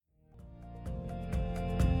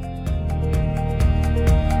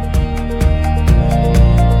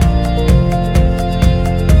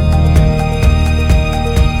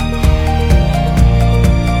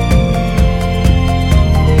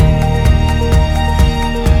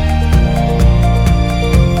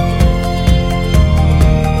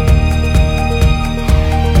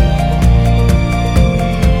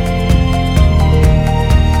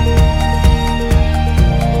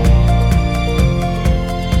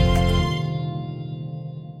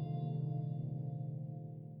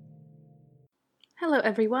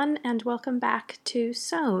everyone, and welcome back to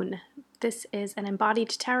Sown. This is an embodied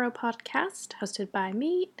tarot podcast hosted by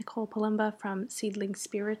me, Nicole Palumba from Seedling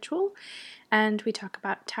Spiritual, and we talk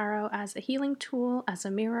about tarot as a healing tool, as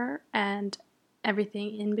a mirror, and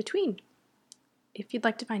everything in between. If you'd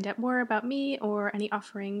like to find out more about me or any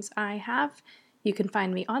offerings I have, you can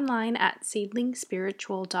find me online at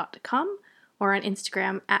seedlingspiritual.com or on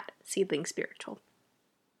Instagram at seedlingspiritual.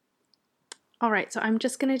 All right, so I'm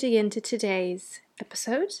just going to dig into today's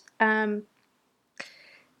episode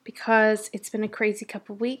because it's been a crazy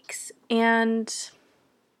couple weeks, and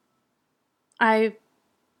I've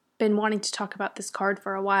been wanting to talk about this card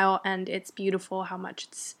for a while, and it's beautiful how much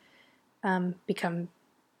it's become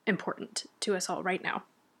important to us all right now.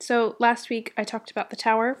 So last week I talked about the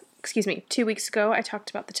Tower. 2 weeks ago I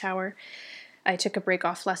talked about the Tower. I took a break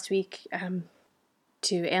off last week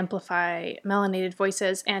to amplify melanated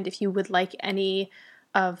voices, and if you would like any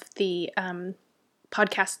of the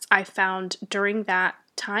podcasts I found during that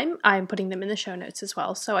time, I'm putting them in the show notes as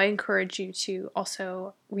well. So I encourage you to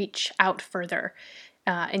also reach out further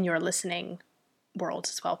in your listening world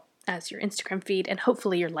as well as your Instagram feed and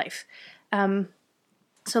hopefully your life. So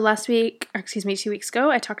 2 weeks ago,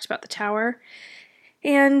 I talked about the Tower,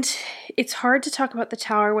 and it's hard to talk about the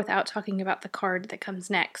Tower without talking about the card that comes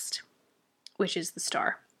next, which is the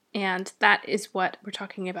Star. And that is what we're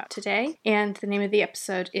talking about today. And the name of the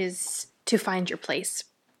episode is To Find Your Place.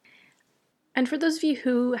 And for those of you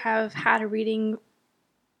who have had a reading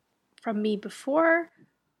from me before,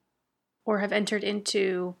 or have entered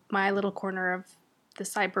into my little corner of the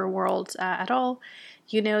cyber world at all,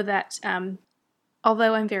 you know that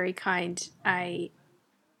although I'm very kind, I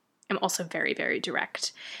am also very, very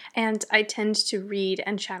direct. And I tend to read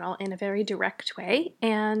and channel in a very direct way.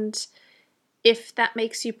 And if that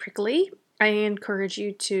makes you prickly, I encourage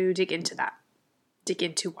you to dig into that. Dig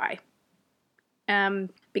into why.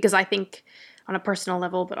 Because I think on a personal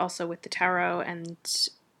level, but also with the tarot and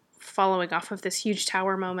following off of this huge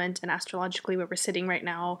Tower moment and astrologically where we're sitting right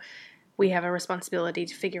now, we have a responsibility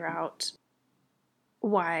to figure out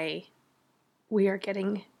why we are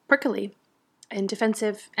getting prickly and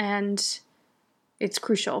defensive, and it's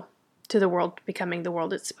crucial to the world becoming the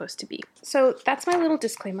world it's supposed to be. So that's my little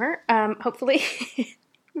disclaimer. Hopefully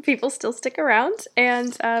people still stick around,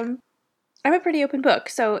 and I'm a pretty open book.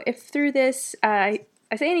 So if through this I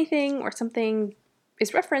say anything or something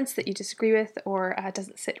is referenced that you disagree with or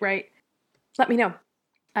doesn't sit right, let me know.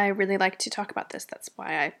 I really like to talk about this. That's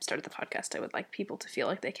why I started the podcast. I would like people to feel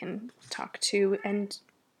like they can talk to and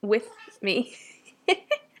with me.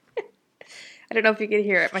 I don't know if you can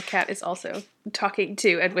hear it. My cat is also talking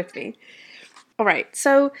to and with me. All right,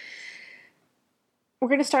 so we're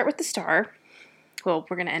going to start with the Star. Well,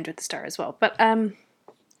 we're going to end with the Star as well. But I'm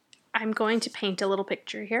going to paint a little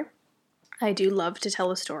picture here. I do love to tell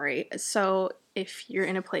a story. So if you're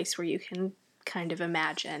in a place where you can kind of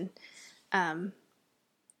imagine,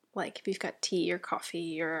 like if you've got tea or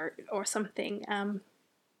coffee or something, I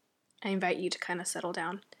invite you to kind of settle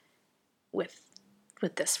down with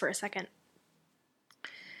this for a second.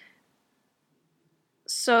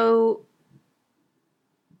 So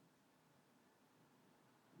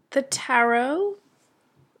the tarot,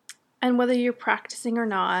 and whether you're practicing or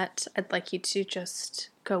not, I'd like you to just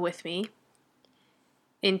go with me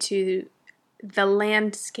into the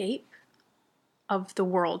landscape of the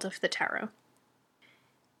world of the tarot.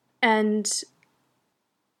 And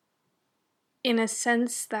in a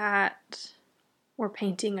sense that we're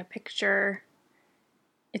painting a picture,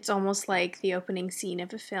 it's almost like the opening scene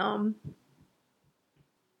of a film.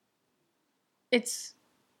 It's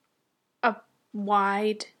a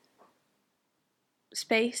wide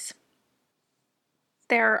space.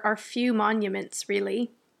 There are few monuments,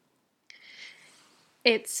 really.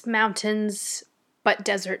 It's mountains, but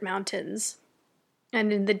desert mountains.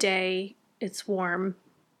 And in the day, it's warm.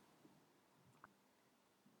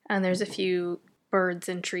 And there's a few birds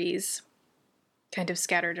and trees kind of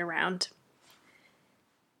scattered around.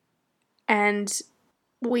 And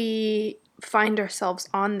we find ourselves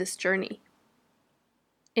on this journey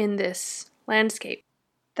in this landscape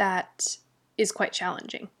that is quite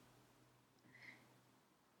challenging.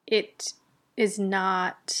 It is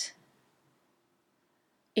not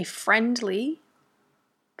a friendly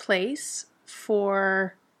place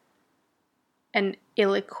for an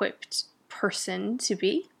ill-equipped person to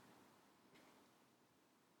be.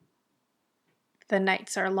 The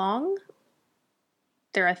nights are long.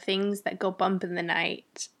 There are things that go bump in the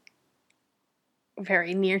night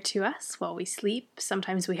very near to us while we sleep.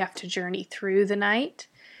 Sometimes we have to journey through the night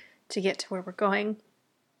to get to where we're going.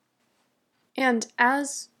 And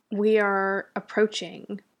as we are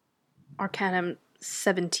approaching Arcanum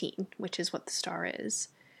 17, which is what the star is.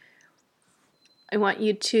 I want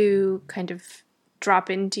you to kind of drop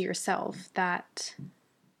into yourself that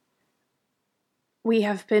we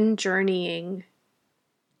have been journeying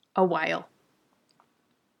a while.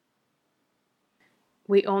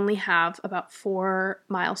 We only have about 4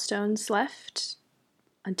 milestones left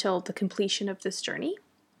until the completion of this journey.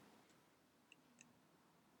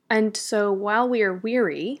 And so while we are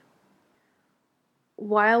weary,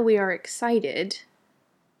 while we are excited,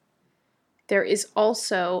 there is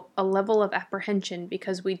also a level of apprehension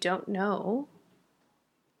because we don't know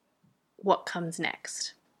what comes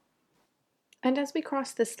next. And as we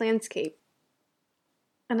cross this landscape,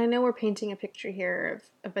 and I know we're painting a picture here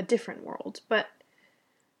of a different world, but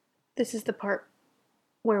this is the part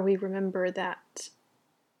where we remember that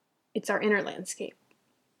it's our inner landscape.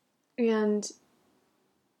 And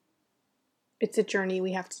it's a journey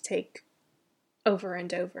we have to take over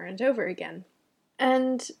and over and over again.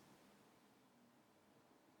 And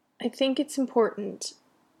I think it's important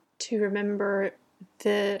to remember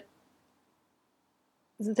the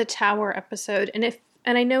tower episode. And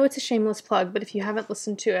I know it's a shameless plug, but if you haven't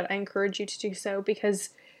listened to it, I encourage you to do so, because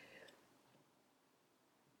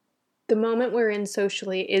the moment we're in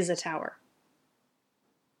socially is a tower.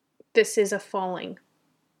 This is a falling.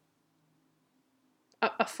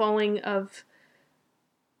 A falling of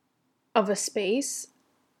a space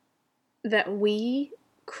that we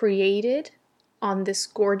created on this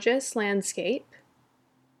gorgeous landscape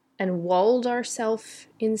and walled ourselves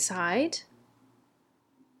inside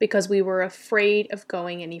because we were afraid of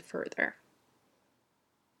going any further.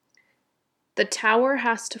 The tower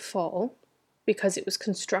has to fall because it was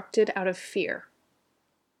constructed out of fear.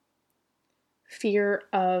 Fear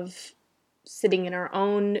of sitting in our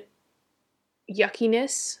own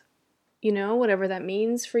yuckiness, whatever that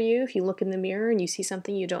means for you. If you look in the mirror and you see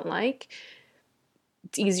something you don't like,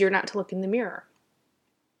 it's easier not to look in the mirror.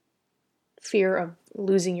 Fear of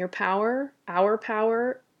losing your power, our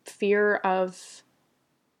power, fear of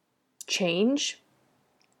change.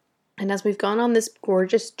 And as we've gone on this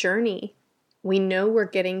gorgeous journey, we know we're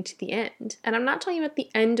getting to the end. And I'm not talking about the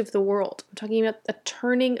end of the world. I'm talking about the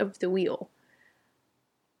turning of the wheel.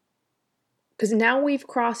 Because now we've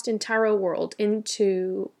crossed in tarot world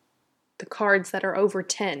into the cards that are over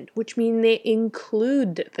 10, which mean they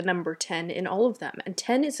include the number 10 in all of them. And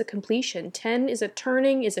 10 is a completion. 10 is a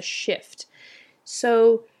turning, is a shift.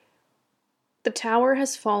 So the tower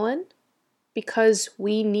has fallen because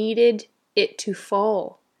we needed it to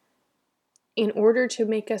fall in order to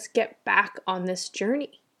make us get back on this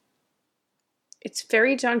journey. It's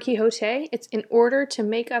very Don Quixote. It's in order to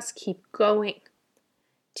make us keep going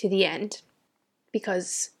to the end,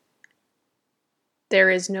 because there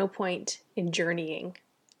is no point in journeying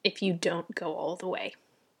if you don't go all the way.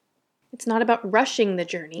 It's not about rushing the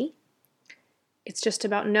journey. It's just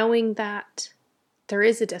about knowing that there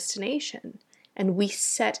is a destination, and we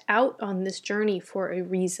set out on this journey for a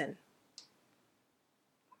reason.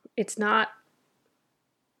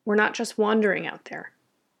 We're not just wandering out there.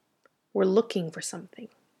 We're looking for something.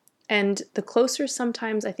 And the closer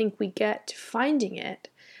sometimes I think we get to finding it,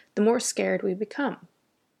 the more scared we become.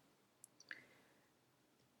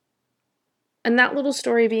 And that little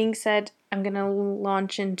story being said, I'm going to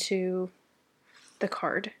launch into the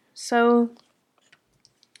card. So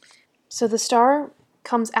the star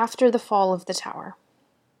comes after the fall of the tower.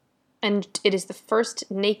 And it is the first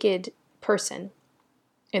naked person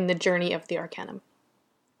in the journey of the Arcanum.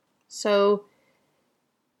 So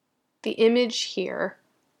the image here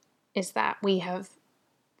is that we have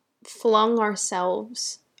flung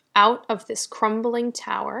ourselves out of this crumbling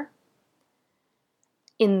tower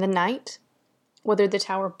in the night, whether the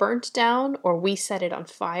tower burnt down or we set it on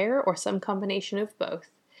fire or some combination of both.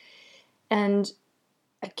 And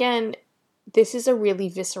again, this is a really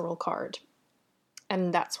visceral card.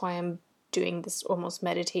 And that's why I'm doing this almost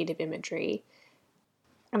meditative imagery.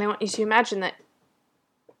 And I want you to imagine that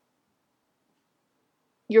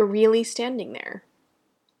you're really standing there,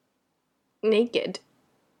 naked,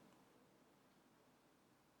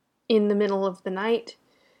 in the middle of the night,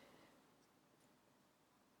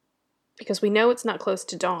 because we know it's not close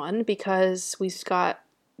to dawn, because we've got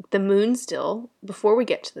the moon still before we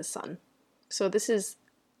get to the sun. So this is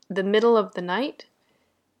the middle of the night,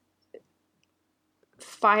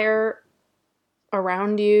 fire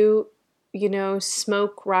around you,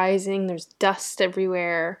 smoke rising, there's dust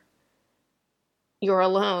everywhere. You're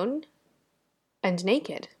alone and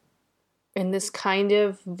naked in this kind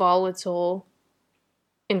of volatile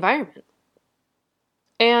environment.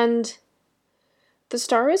 And the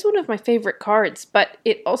star is one of my favorite cards, but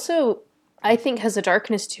it also I think has a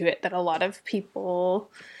darkness to it that a lot of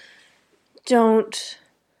people don't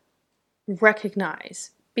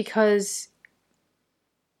recognize, because,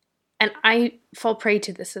 and I fall prey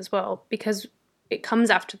to this as well, because it comes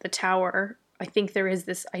after the tower. I think there is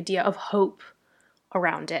this idea of hope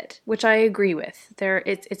around it, which I agree with.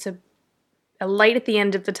 It's a light at the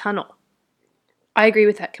end of the tunnel. I agree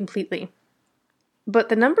with that completely. But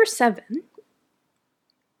the number 7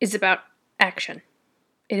 is about action.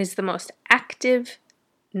 It is the most active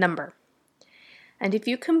number. And if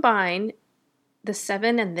you combine the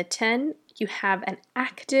 7 and the 10, you have an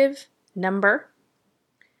active number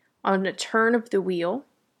on a turn of the wheel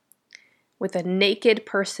with a naked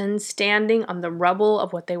person standing on the rubble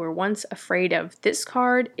of what they were once afraid of. This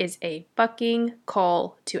card is a fucking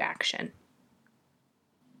call to action.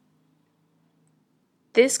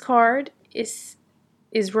 This card is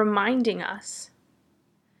reminding us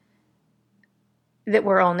that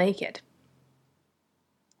we're all naked.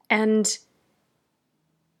 And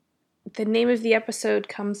the name of the episode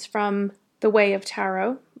comes from The Way of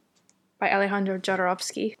Tarot by Alejandro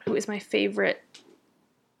Jodorowsky, who is my favorite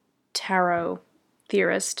tarot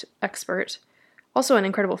theorist, expert, also an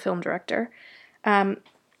incredible film director. And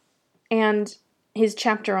his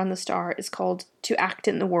chapter on the star is called To Act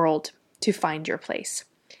in the World, to Find Your Place.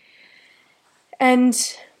 And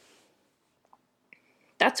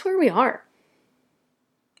that's where we are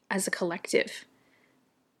as a collective.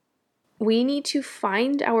 We need to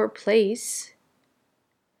find our place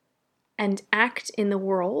and act in the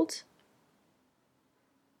world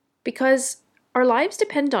because our lives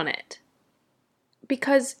depend on it.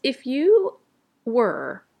 Because if you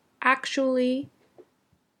were actually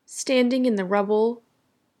standing in the rubble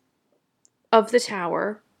of the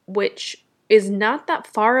tower, which is not that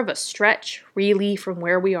far of a stretch really from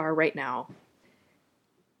where we are right now,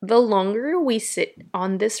 the longer we sit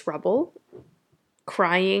on this rubble,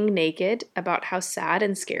 crying naked about how sad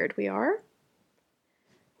and scared we are,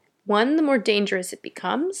 1, the more dangerous it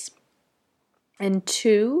becomes, and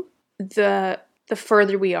 2, the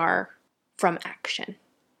further we are from action.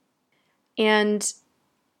 And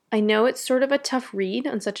I know it's sort of a tough read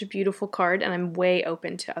on such a beautiful card, and I'm way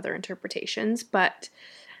open to other interpretations, but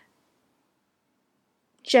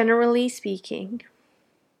generally speaking,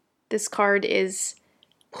 this card is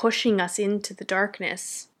pushing us into the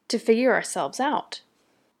darkness to figure ourselves out,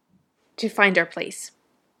 to find our place.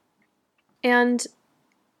 And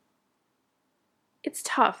it's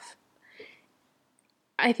tough.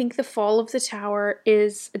 I think the fall of the tower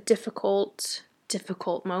is a difficult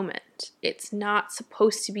moment. It's not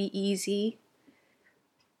supposed to be easy,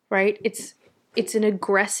 right? It's an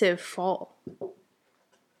aggressive fall.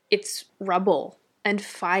 It's rubble and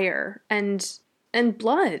fire and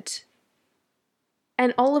blood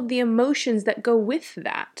and all of the emotions that go with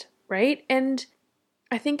that, right? And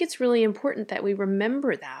I think it's really important that we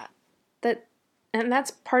remember that. And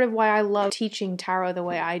that's part of why I love teaching tarot the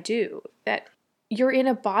way I do, that you're in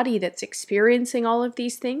a body that's experiencing all of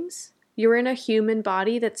these things. You're in a human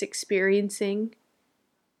body that's experiencing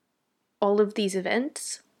all of these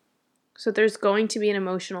events. So there's going to be an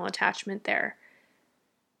emotional attachment there.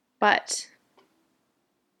 But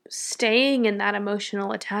staying in that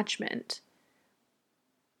emotional attachment,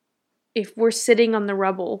 if we're sitting on the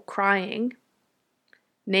rubble crying,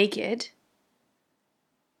 naked,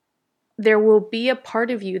 there will be a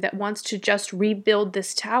part of you that wants to just rebuild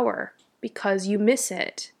this tower because you miss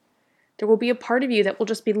it. There will be a part of you that will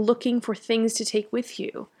just be looking for things to take with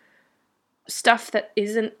you. Stuff that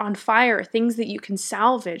isn't on fire, things that you can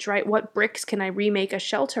salvage, right? What bricks can I remake a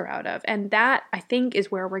shelter out of? And that, I think,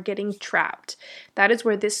 is where we're getting trapped. That is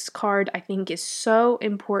where this card, I think, is so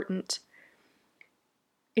important.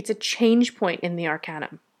 It's a change point in the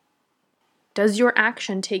Arcanum. Does your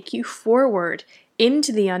action take you forward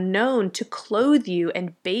into the unknown to clothe you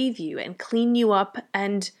and bathe you and clean you up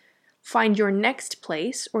and find your next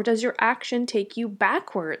place? Or does your action take you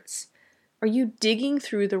backwards? Are you digging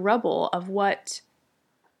through the rubble of what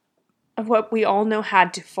we all know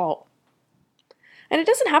had to fall? And it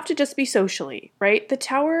doesn't have to just be socially, right? The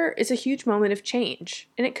tower is a huge moment of change,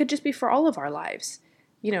 and it could just be for all of our lives.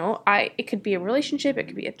 You know, it could be a relationship, it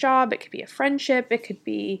could be a job, it could be a friendship, it could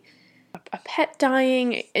be a pet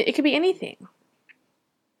dying, it could be anything.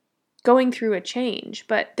 Going through a change,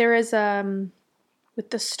 but there is with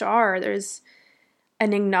the star, there's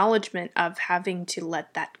an acknowledgement of having to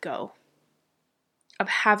let that go, of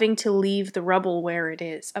having to leave the rubble where it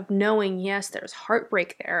is, of knowing, yes, there's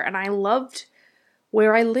heartbreak there, and I loved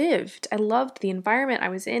where I lived. I loved the environment I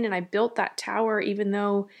was in, and I built that tower even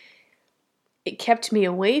though it kept me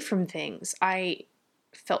away from things. I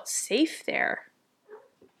felt safe there.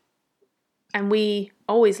 And we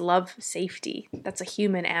always love safety. That's a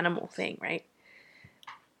human animal thing, right?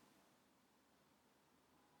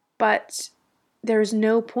 But there's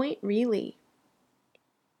no point really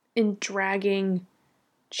in dragging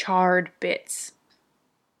charred bits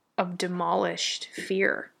of demolished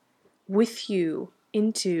fear with you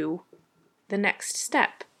into the next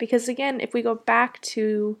step. Because again, if we go back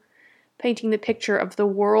to painting the picture of the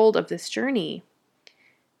world of this journey,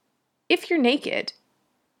 if you're naked,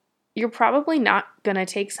 you're probably not going to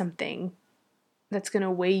take something that's going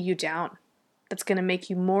to weigh you down, that's going to make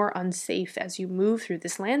you more unsafe as you move through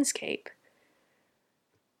this landscape.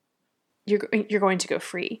 You're going to go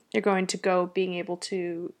free. You're going to go being able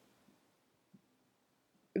to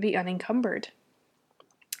be unencumbered.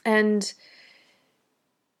 And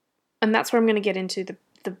that's where I'm going to get into the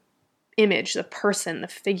image, the person, the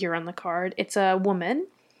figure on the card. It's a woman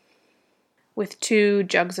with 2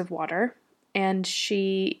 jugs of water. And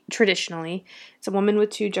traditionally, it's a woman with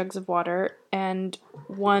 2 jugs of water, and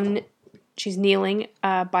she's kneeling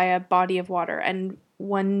by a body of water, and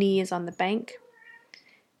one knee is on the bank.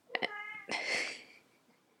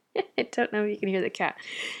 I don't know if you can hear the cat.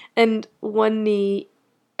 And one knee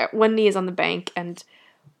is on the bank, and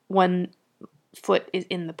one foot is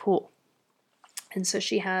in the pool. And so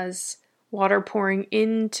she has water pouring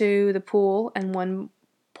into the pool and one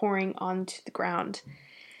pouring onto the ground.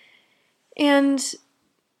 And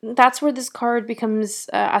that's where this card becomes,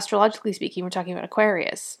 astrologically speaking, we're talking about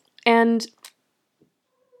Aquarius. And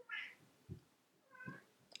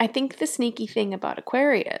I think the sneaky thing about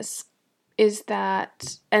Aquarius is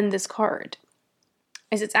that, and this card,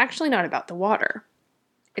 is it's actually not about the water.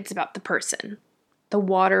 It's about the person, the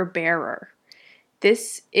water bearer.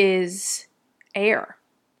 This is air.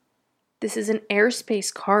 This is an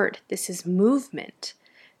airspace card. This is movement.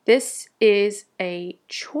 This is a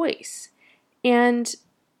choice. And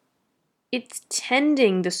it's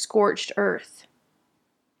tending the scorched earth.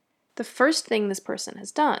 The first thing this person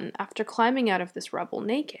has done after climbing out of this rubble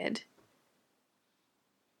naked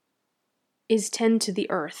is tend to the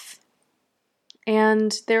earth.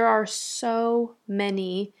 And there are so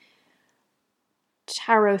many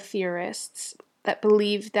tarot theorists that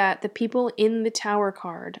believe that the people in the Tower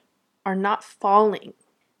card are not falling,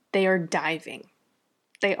 they are diving.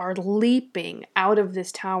 They are leaping out of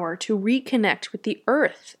this tower to reconnect with the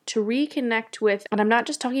earth, to reconnect with, and I'm not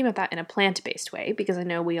just talking about that in a plant-based way, because I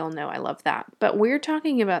know we all know I love that, but we're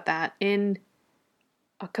talking about that in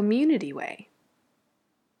a community way.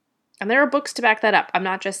 And there are books to back that up. I'm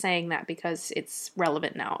not just saying that because it's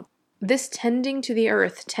relevant now. This tending to the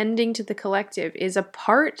earth, tending to the collective is a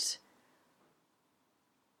part,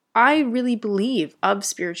 I really believe, of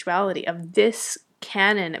spirituality, of this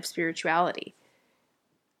canon of spirituality.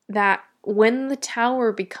 That when the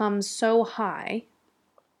tower becomes so high,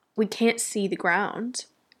 we can't see the ground.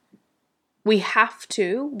 We have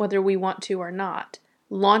to, whether we want to or not,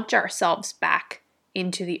 launch ourselves back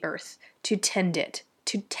into the earth to tend it,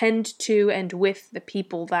 to tend to and with the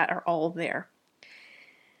people that are all there.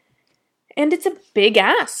 And it's a big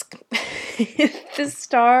ask. The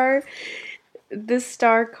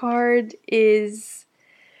star card is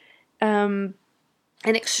an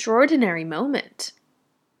extraordinary moment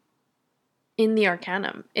in the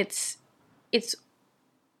Arcanum. It's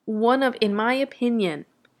one of, in my opinion,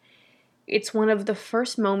 it's one of the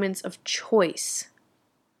first moments of choice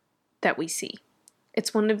that we see.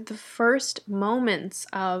 It's one of the first moments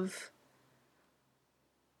of,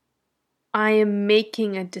 I am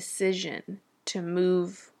making a decision to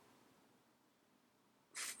move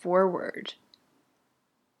forward.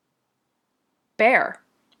 Bare.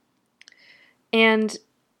 And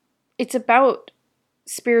it's about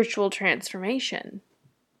spiritual transformation.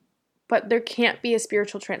 But there can't be a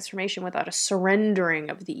spiritual transformation without a surrendering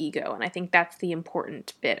of the ego. And I think that's the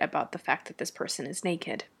important bit about the fact that this person is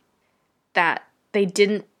naked. That they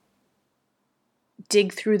didn't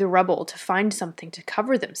dig through the rubble to find something to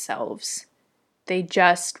cover themselves. They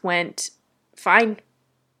just went, fine,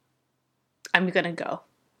 I'm going to go.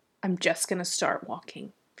 I'm just going to start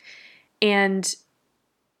walking. And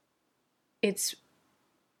it's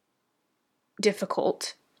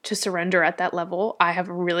difficult to surrender at that level. I have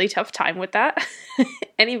a really tough time with that.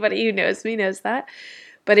 Anybody who knows me knows that.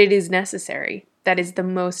 But it is necessary. That is the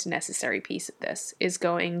most necessary piece of this, is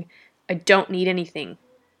going, I don't need anything.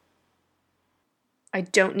 I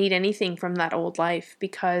don't need anything from that old life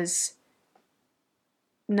because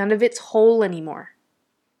none of it's whole anymore.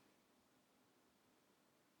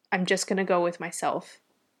 I'm just going to go with myself,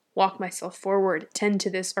 walk myself forward, tend to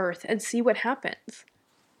this earth, and see what happens.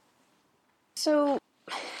 So,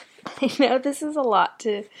 I know this is a lot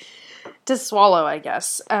to swallow, I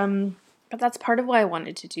guess. But that's part of why I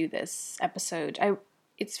wanted to do this episode.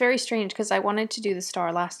 It's very strange because I wanted to do the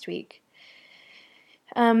star last week.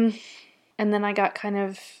 And then I got kind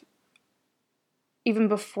of, even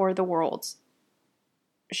before the world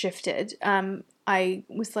shifted, I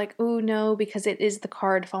was like, oh no, because it is the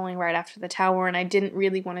card falling right after the tower, and I didn't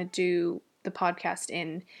really want to do the podcast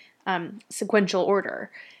in sequential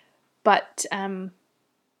order. But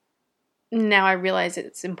now I realize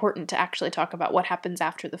it's important to actually talk about what happens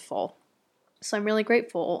after the fall. So I'm really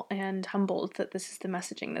grateful and humbled that this is the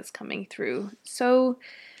messaging that's coming through. So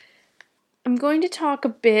I'm going to talk a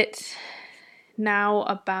bit now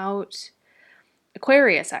about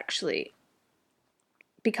Aquarius, actually,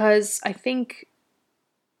 because I think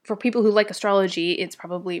for people who like astrology, it's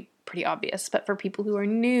probably pretty obvious, but for people who are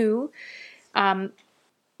new,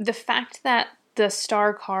 the fact that the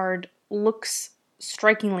star card looks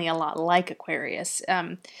strikingly a lot like Aquarius,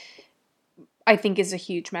 I think is a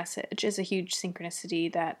huge message, is a huge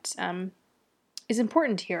synchronicity that is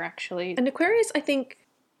important here, actually. And Aquarius, I think,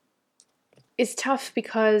 is tough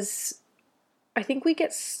because I think we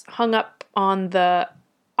get hung up on the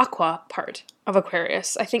aqua part of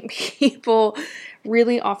Aquarius. I think people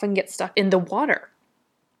really often get stuck in the water.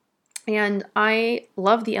 And I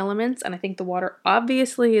love the elements, and I think the water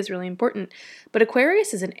obviously is really important. But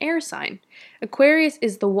Aquarius is an air sign. Aquarius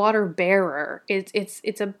is the water bearer.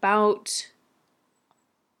 It's about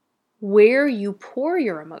where you pour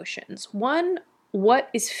your emotions. One, what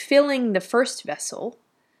is filling the first vessel,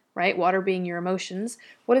 right? Water being your emotions.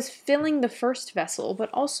 What is filling the first vessel, but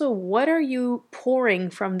also what are you pouring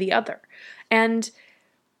from the other? And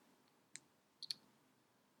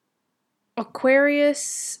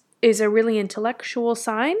Aquarius is a really intellectual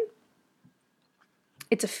sign.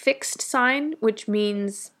 It's a fixed sign, which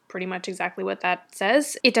means pretty much exactly what that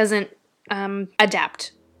says. It doesn't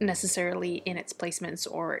adapt necessarily in its placements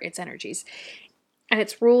or its energies. And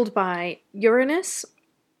it's ruled by Uranus,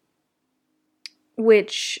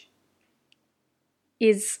 which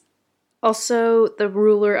is also the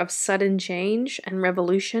ruler of sudden change and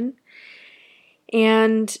revolution.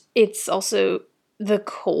 And it's also the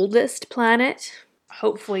coldest planet.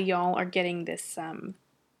 Hopefully y'all are getting this,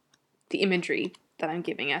 the imagery that I'm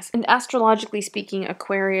giving us. And astrologically speaking,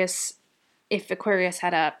 Aquarius, if Aquarius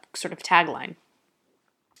had a sort of tagline,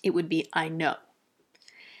 it would be, I know.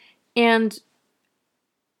 And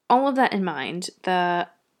all of that in mind, the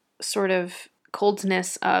sort of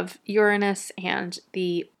coldness of Uranus and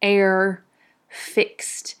the air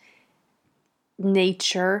fixed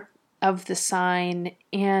nature of the sign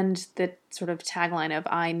and the sort of tagline of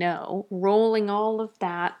I know, rolling all of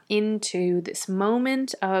that into this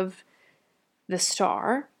moment of the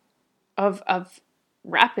star, of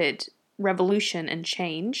rapid revolution and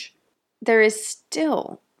change, there is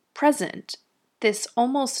still present this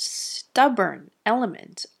almost stubborn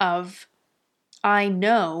element of I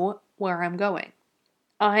know where I'm going.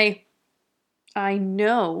 I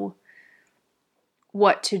know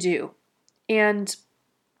what to do. And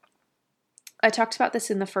I talked about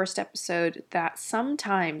this in the first episode, that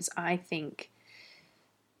sometimes I think,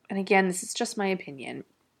 and again, this is just my opinion,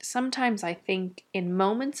 sometimes I think in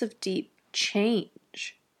moments of deep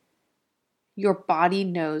change, your body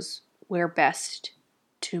knows where best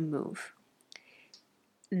to move.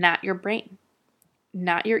 Not your brain,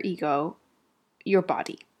 not your ego, your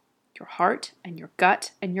body, your heart and your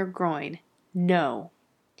gut and your groin know.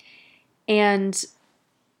 And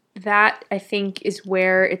that, I think, is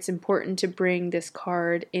where it's important to bring this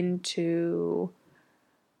card into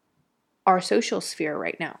our social sphere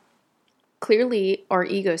right now. Clearly, our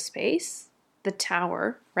ego space, the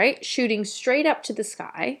tower, right, shooting straight up to the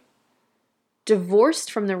sky,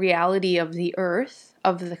 divorced from the reality of the earth,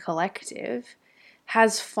 of the collective,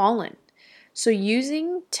 has fallen. So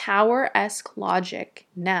using tower-esque logic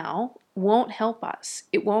now won't help us.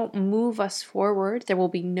 It won't move us forward. There will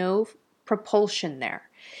be no propulsion there.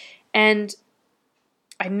 And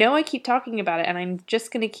I know I keep talking about it, and I'm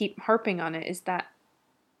just going to keep harping on it, is that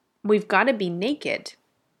we've got to be naked,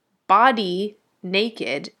 body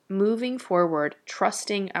naked, moving forward,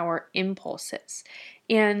 trusting our impulses.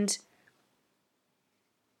 And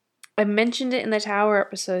I mentioned it in the Tower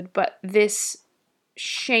episode, but this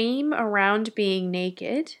shame around being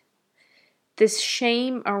naked, this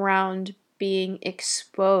shame around being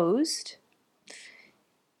exposed,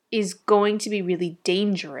 is going to be really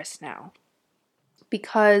dangerous now.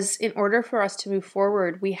 Because in order for us to move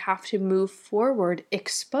forward, we have to move forward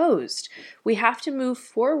exposed. We have to move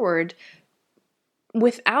forward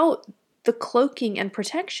without the cloaking and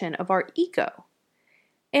protection of our ego.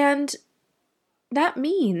 And that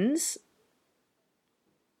means,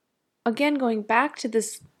 again, going back to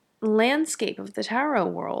this landscape of the tarot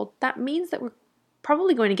world, that means that we're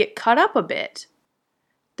probably going to get cut up a bit.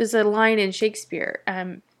 There's a line in Shakespeare.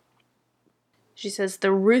 She says,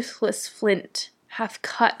 "The ruthless flint hath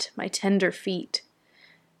cut my tender feet."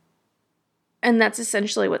 And that's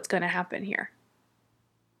essentially what's going to happen here.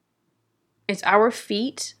 It's our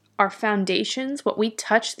feet, our foundations, what we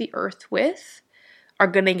touch the earth with, are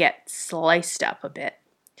going to get sliced up a bit.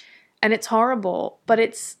 And it's horrible, but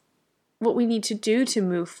it's what we need to do to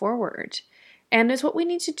move forward. And it's what we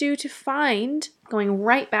need to do to find, going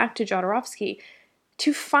right back to Jodorowsky,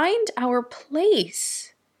 to find our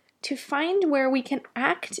place, to find where we can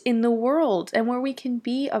act in the world and where we can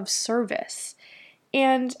be of service.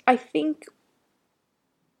 And I think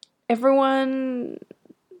everyone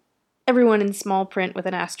in small print with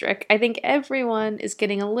an asterisk, I think everyone is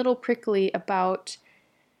getting a little prickly about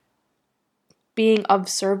being of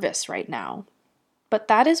service right now. But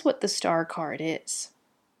that is what the Star card is.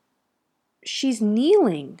 She's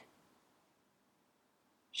kneeling.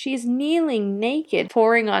 She's kneeling naked,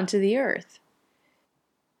 pouring onto the earth.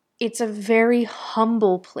 It's a very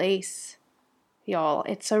humble place, y'all.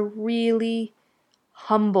 It's a really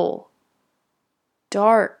humble,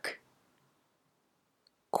 dark,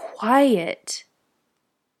 quiet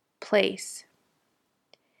place.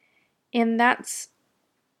 And that's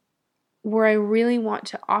where I really want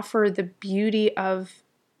to offer the beauty of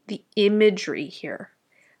the imagery here,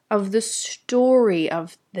 of the story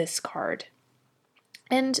of this card.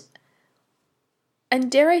 And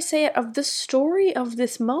dare I say it, of the story of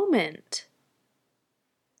this moment.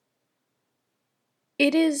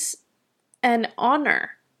 It is an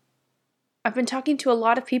honor. I've been talking to a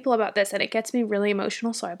lot of people about this, and it gets me really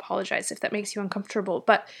emotional, so I apologize if that makes you uncomfortable.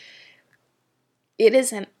 But it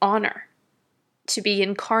is an honor to be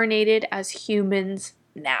incarnated as humans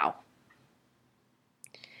now.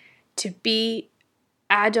 To be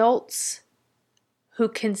adults who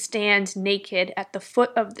can stand naked at the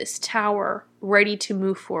foot of this tower, ready to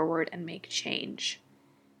move forward and make change.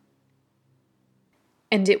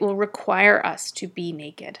 And it will require us to be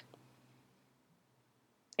naked.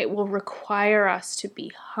 It will require us to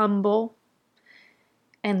be humble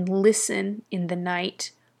and listen in the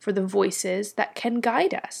night for the voices that can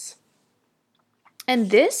guide us. And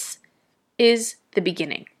this is the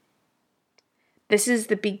beginning. This is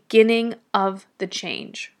the beginning of the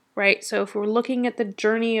change, right? So if we're looking at the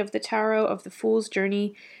journey of the tarot, of the Fool's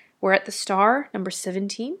journey, we're at the Star, number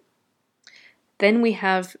 17. Then we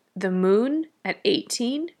have the Moon at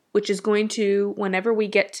 18, which is going to, whenever we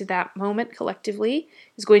get to that moment collectively,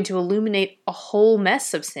 is going to illuminate a whole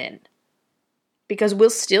mess of sin. Because we'll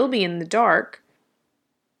still be in the dark,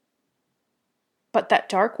 but that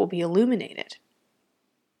dark will be illuminated.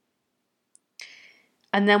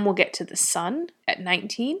 And then we'll get to the Sun at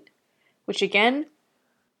 19, which again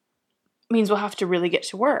means we'll have to really get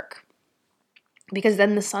to work. Because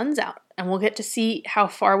then the sun's out and we'll get to see how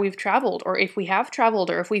far we've traveled, or if we have traveled,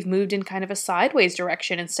 or if we've moved in kind of a sideways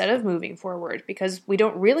direction instead of moving forward, because we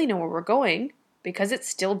don't really know where we're going because it's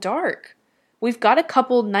still dark. We've got a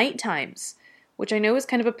couple night times, which I know is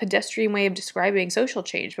kind of a pedestrian way of describing social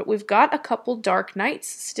change, but we've got a couple dark nights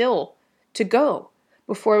still to go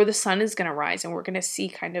before the sun is going to rise and we're going to see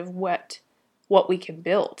kind of what we can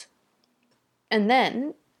build. And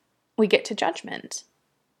then we get to Judgment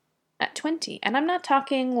at 20. And I'm not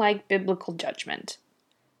talking like biblical judgment.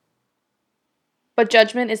 But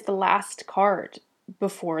Judgment is the last card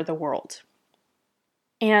before the world.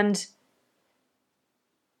 And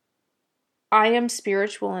I am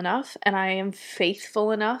spiritual enough and I am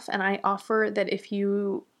faithful enough, and I offer that if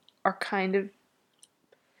you are kind of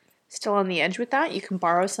still on the edge with that, you can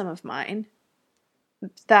borrow some of mine.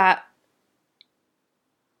 That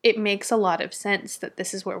it makes a lot of sense that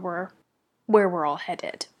this is where we're all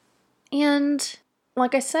headed. And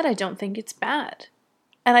like I said, I don't think it's bad.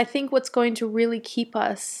 And I think what's going to really keep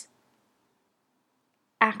us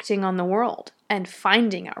acting on the world and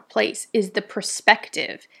finding our place is the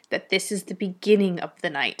perspective that this is the beginning of the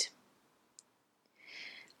night.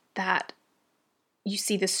 That you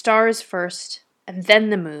see the stars first, and then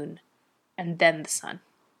the moon, and then the sun.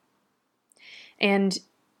 And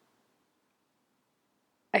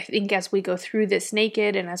I think as we go through this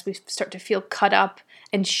naked and as we start to feel cut up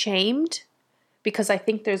and shamed, because I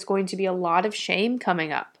think there's going to be a lot of shame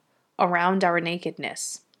coming up around our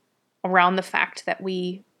nakedness, around the fact that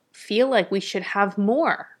we feel like we should have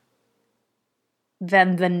more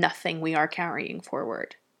than the nothing we are carrying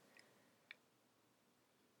forward.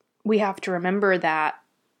 We have to remember that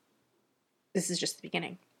this is just the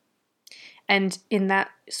beginning. And in that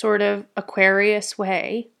sort of Aquarius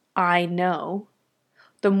way, I know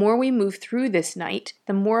The more we move through this night,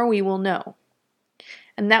 the more we will know.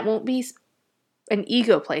 And that won't be an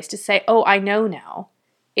ego place to say, oh, I know now.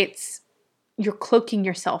 It's you're cloaking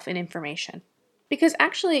yourself in information. Because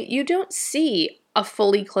actually, you don't see a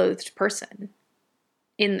fully clothed person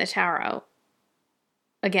in the tarot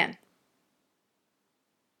again.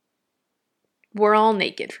 We're all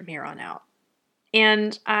naked from here on out.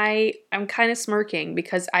 And I'm kind of smirking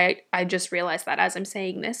because I just realized that as I'm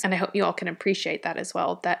saying this, and I hope you all can appreciate that as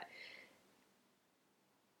well, that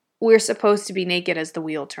we're supposed to be naked as the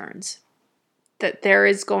wheel turns. That there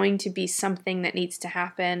is going to be something that needs to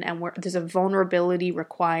happen, and there's a vulnerability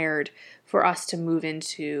required for us to move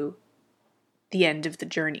into the end of the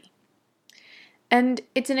journey. And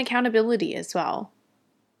it's an accountability as well.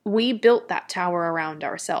 We built that tower around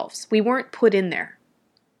ourselves. We weren't put in there.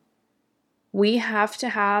 We have to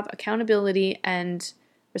have accountability and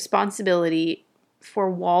responsibility for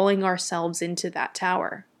walling ourselves into that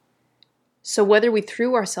tower. So whether we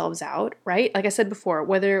threw ourselves out, right? Like I said before,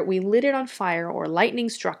 whether we lit it on fire or lightning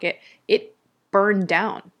struck it, it burned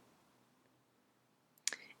down.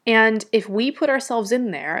 And if we put ourselves in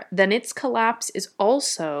there, then its collapse is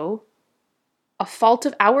also a fault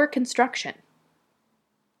of our construction.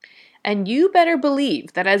 And you better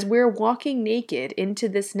believe that as we're walking naked into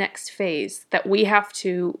this next phase, that we have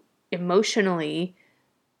to emotionally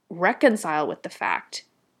reconcile with the fact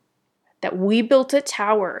that we built a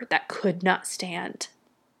tower that could not stand.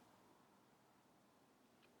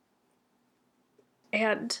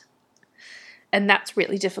 And that's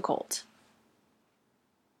really difficult.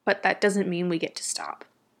 But that doesn't mean we get to stop.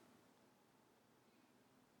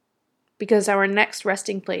 Because our next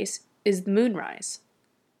resting place is the moonrise.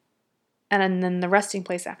 And then the resting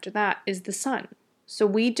place after that is the sun. So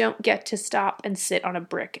we don't get to stop and sit on a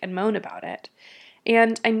brick and moan about it.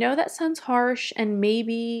 And I know that sounds harsh and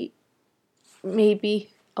maybe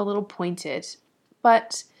a little pointed,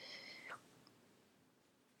 but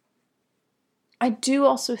I do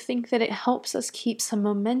also think that it helps us keep some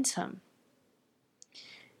momentum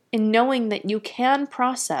in knowing that you can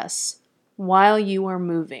process while you are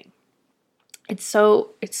moving. It's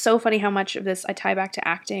so funny how much of this I tie back to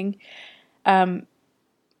acting. When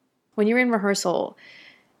you're in rehearsal,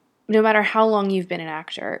 no matter how long you've been an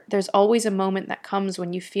actor, there's always a moment that comes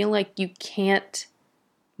when you feel like you can't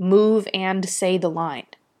move and say the line.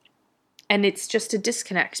 And it's just a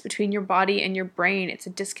disconnect between your body and your brain. It's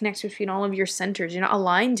a disconnect between all of your centers. You're not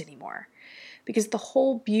aligned anymore. Because the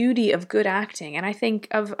whole beauty of good acting, and I think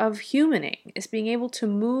of humaning, is being able to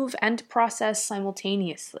move and process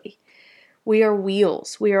simultaneously. We are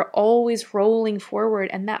wheels. We are always rolling forward,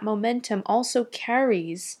 and that momentum also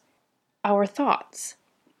carries our thoughts.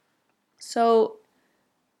 So,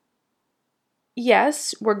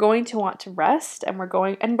 yes, we're going to want to rest,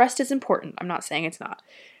 and rest is important. I'm not saying it's not.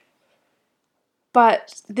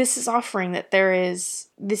 But this is offering that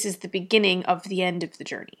this is the beginning of the end of the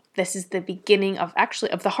journey. This is the beginning of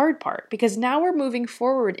the hard part, because now we're moving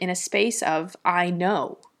forward in a space of, I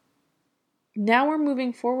know. Now we're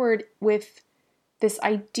moving forward with this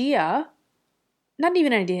idea, not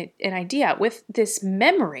even an idea, with this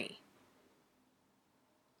memory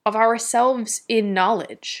of ourselves in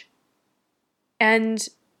knowledge. And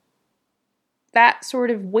that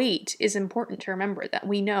sort of weight is important to remember, that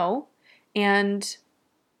we know, and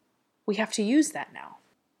we have to use that now.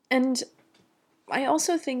 And I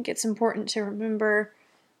also think it's important to remember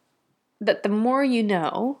that the more you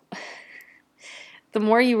know, the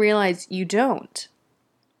more you realize you don't.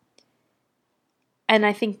 And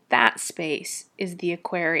I think that space is the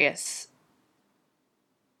Aquarius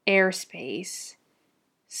airspace,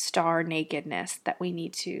 star nakedness that we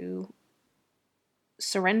need to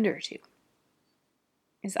surrender to.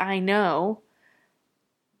 Is I know,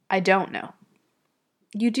 I don't know.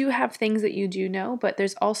 You do have things that you do know, but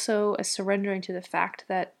there's also a surrendering to the fact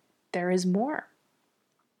that there is more.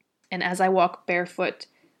 And as I walk barefoot,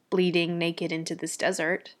 bleeding, naked into this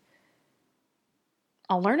desert,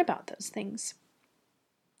 I'll learn about those things.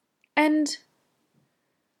 And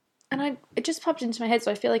it just popped into my head,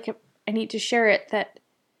 so I feel like I need to share it, that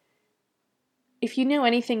if you know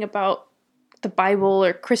anything about the Bible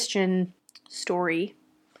or Christian story,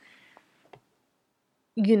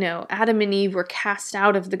 you know, Adam and Eve were cast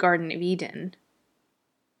out of the Garden of Eden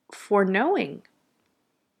for knowing.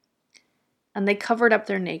 And they covered up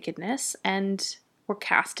their nakedness and were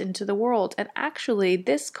cast into the world. And actually,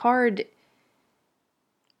 this card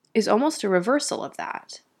is almost a reversal of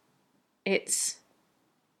that. It's,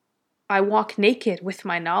 I walk naked with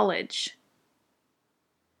my knowledge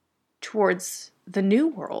towards the new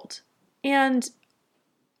world. And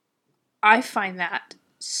I find that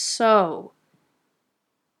so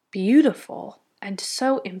beautiful and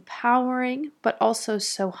so empowering, but also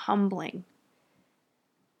so humbling.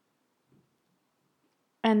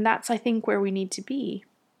 And that's, I think, where we need to be,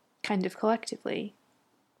 kind of collectively.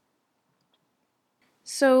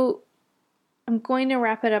 So I'm going to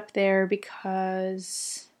wrap it up there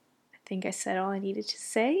because I think I said all I needed to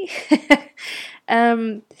say.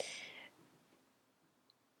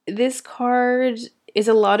 This card is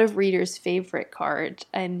a lot of readers' favorite card,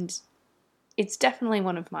 and it's definitely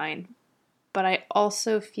one of mine. But I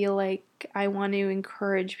also feel like I want to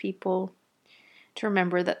encourage people to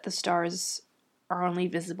remember that the stars are only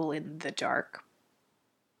visible in the dark.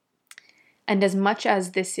 And as much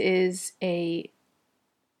as this is a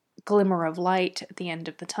glimmer of light at the end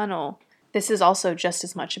of the tunnel, this is also just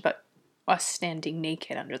as much about us standing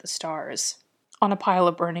naked under the stars on a pile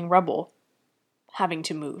of burning rubble, having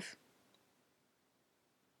to move.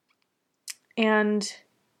 And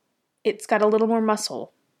it's got a little more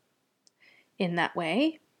muscle in that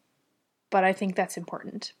way, but I think that's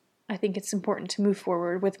important. I think it's important to move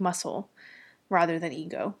forward with muscle rather than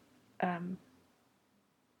ego,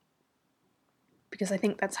 because I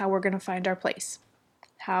think that's how we're going to find our place,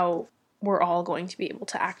 how we're all going to be able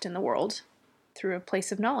to act in the world through a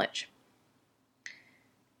place of knowledge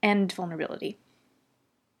and vulnerability.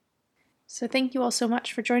 So thank you all so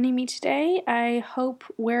much for joining me today. I hope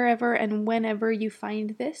wherever and whenever you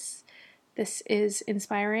find this is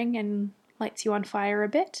inspiring and lights you on fire a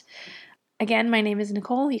bit. Again, my name is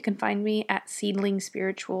Nicole. You can find me at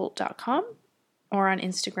seedlingspiritual.com or on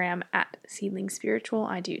Instagram at seedlingspiritual.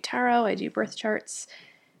 I do tarot, I do birth charts,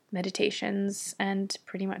 meditations, and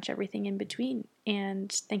pretty much everything in between.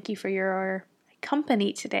 And thank you for your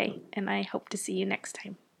company today, and I hope to see you next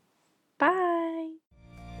time.